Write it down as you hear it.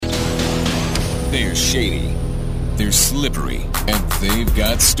They're shady, they're slippery, and they've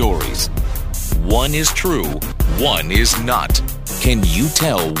got stories. One is true, one is not. Can you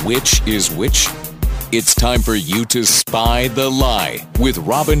tell which is which? It's time for you to spy the lie with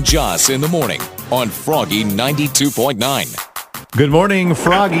Robin Joss in the morning on Froggy 92.9. Good morning,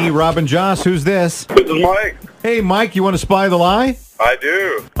 Froggy, Robin Joss. Who's this? This is Mike. Hey, Mike, you want to spy the lie? I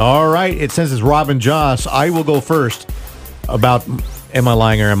do. All right. It says it's Robin Joss. I will go first about am I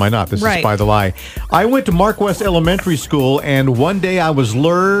lying or am I not? This is Spy the Lie. I went to Mark West Elementary School, and one day I was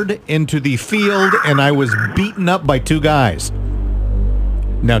lured into the field, and I was beaten up by two guys.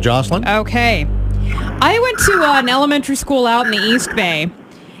 Now, Jocelyn? Okay. I went to an elementary school out in the East Bay,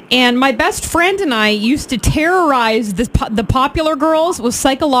 and my best friend and I used to terrorize the popular girls with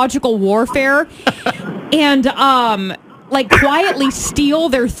psychological warfare and quietly steal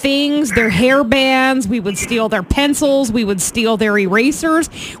their things, their hair bands. We would steal their pencils. We would steal their erasers.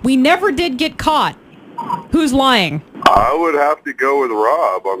 We never did get caught. Who's lying? I would have to go with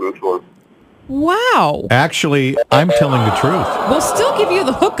Rob on this one. Wow. Actually, I'm telling the truth. We'll still give you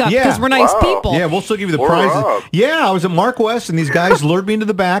the hookup because we're nice people. Yeah, we'll still give you the Or prizes. Rob. Yeah, I was at Mark West, and these guys lured me into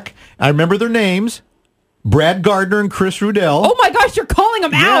the back. I remember their names. Brad Gardner and Chris Rudell. Oh, my gosh, you're calling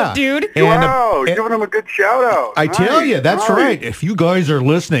them out, dude. And, Wow, giving him a good shout out. I tell you, that's right. If you guys are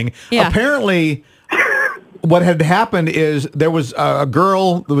listening, apparently what had happened is there was a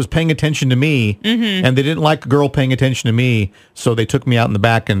girl that was paying attention to me, and they didn't like a girl paying attention to me, so they took me out in the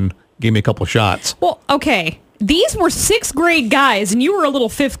back and gave me a couple of shots. Well, okay. These were 6th grade guys, and you were a little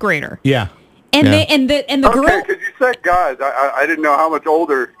 5th grader. Yeah. And Yeah. the girl. Okay, because you said guys. I didn't know how much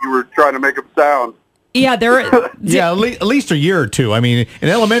older you were trying to make them sound. Yeah, they're. Yeah, at least a year or two. I mean, in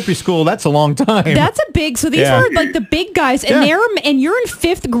elementary school, that's a long time. That's a big. So these Yeah. are like the big guys, and you're in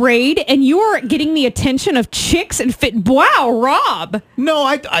 5th grade, and you are getting the attention of chicks and fit. Wow, Rob. No,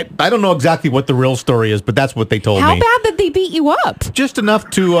 I don't know exactly what the real story is, but that's what they told How me. bad did they beat you up? Just enough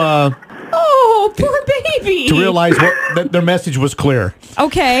to Oh, poor baby. to realize that their message was clear.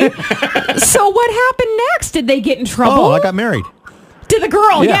 Okay. So what happened next? Did they get in trouble? Oh, I got married. To the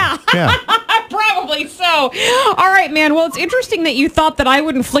girl, Yeah. Probably so. All right, man. Well, it's interesting that you thought that I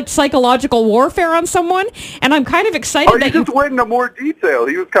would inflict psychological warfare on someone, and I'm kind of excited Oh, you that just went into more detail.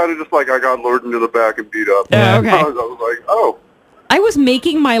 He was kind of just like, I got lured into the back and beat up. Yeah. Okay. I was like, oh. I was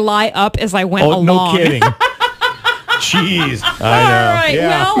making my lie up as I went Oh, along. no kidding. Jeez. I know. All right.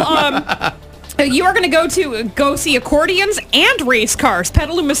 Yeah. Well, you are going to go see accordions and race cars,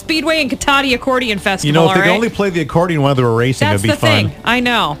 Petaluma Speedway and Katati Accordion Festival. You know, if all they right? could only play the accordion while they were racing, That's it'd be the fun. thing. I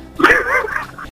know.